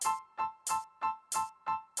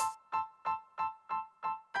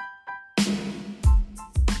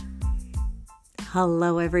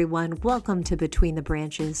Hello, everyone. Welcome to Between the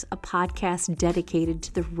Branches, a podcast dedicated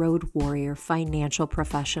to the road warrior financial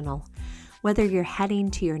professional. Whether you're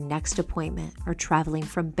heading to your next appointment or traveling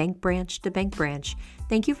from bank branch to bank branch,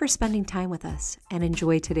 thank you for spending time with us and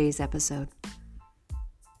enjoy today's episode.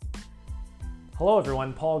 Hello,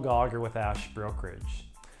 everyone. Paul Gauger with Ash Brokerage.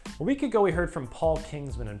 A week ago, we heard from Paul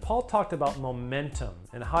Kingsman, and Paul talked about momentum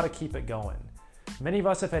and how to keep it going. Many of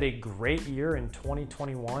us have had a great year in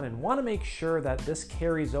 2021 and want to make sure that this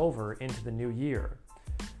carries over into the new year.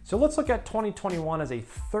 So let's look at 2021 as a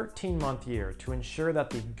 13-month year to ensure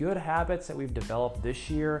that the good habits that we've developed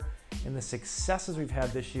this year and the successes we've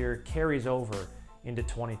had this year carries over into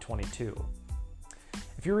 2022.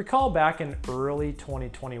 If you recall back in early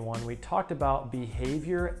 2021, we talked about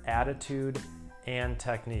behavior, attitude, and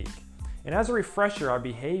technique. And as a refresher, our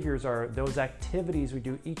behaviors are those activities we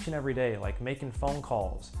do each and every day, like making phone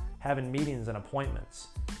calls, having meetings and appointments.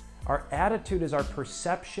 Our attitude is our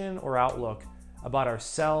perception or outlook about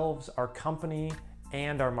ourselves, our company,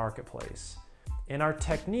 and our marketplace. And our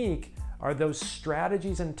technique are those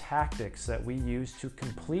strategies and tactics that we use to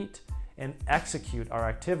complete and execute our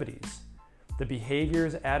activities. The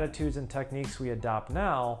behaviors, attitudes, and techniques we adopt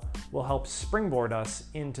now will help springboard us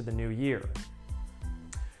into the new year.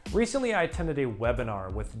 Recently, I attended a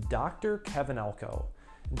webinar with Dr. Kevin Elko.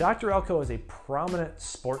 Dr. Elko is a prominent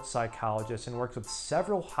sports psychologist and works with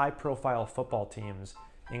several high-profile football teams,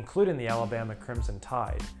 including the Alabama Crimson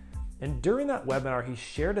Tide. And during that webinar, he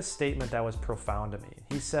shared a statement that was profound to me.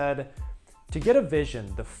 He said, "To get a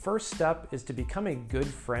vision, the first step is to become a good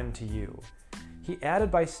friend to you." He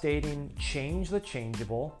added by stating, "Change the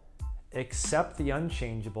changeable, accept the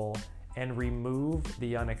unchangeable, and remove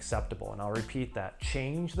the unacceptable." And I'll repeat that.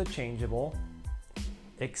 Change the changeable,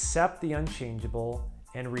 accept the unchangeable,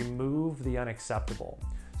 and remove the unacceptable.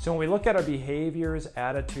 So when we look at our behaviors,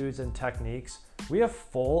 attitudes, and techniques, we have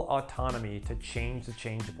full autonomy to change the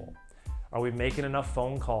changeable. Are we making enough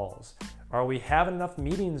phone calls? Are we having enough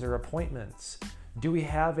meetings or appointments? Do we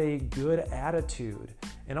have a good attitude?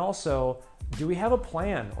 And also, do we have a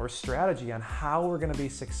plan or strategy on how we're going to be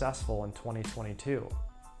successful in 2022?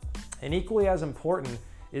 And equally as important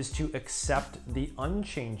is to accept the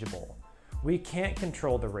unchangeable. We can't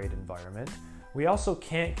control the rate environment. We also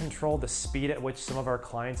can't control the speed at which some of our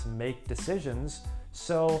clients make decisions.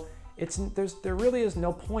 So there really is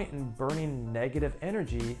no point in burning negative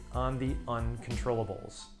energy on the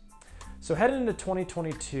uncontrollables. So heading into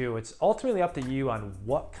 2022, it's ultimately up to you on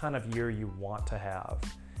what kind of year you want to have.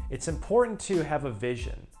 It's important to have a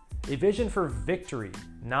vision for victory,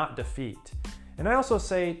 not defeat. And I also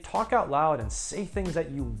say, talk out loud and say things that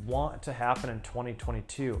you want to happen in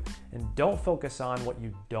 2022, and don't focus on what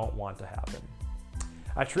you don't want to happen.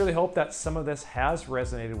 I truly hope that some of this has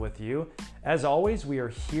resonated with you. As always, we are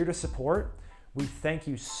here to support. We thank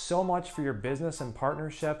you so much for your business and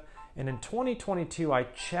partnership. And in 2022, I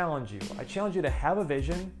challenge you to have a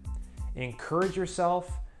vision, encourage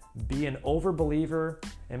yourself, be an overbeliever,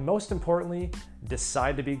 and most importantly,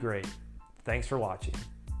 decide to be great. Thanks for watching.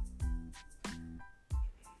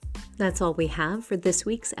 That's all we have for this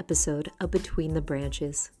week's episode of Between the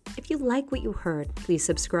Branches. If you like what you heard, please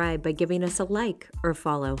subscribe by giving us a like or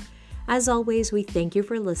follow. As always, we thank you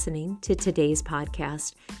for listening to today's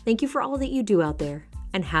podcast. Thank you for all that you do out there,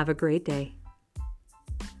 and have a great day.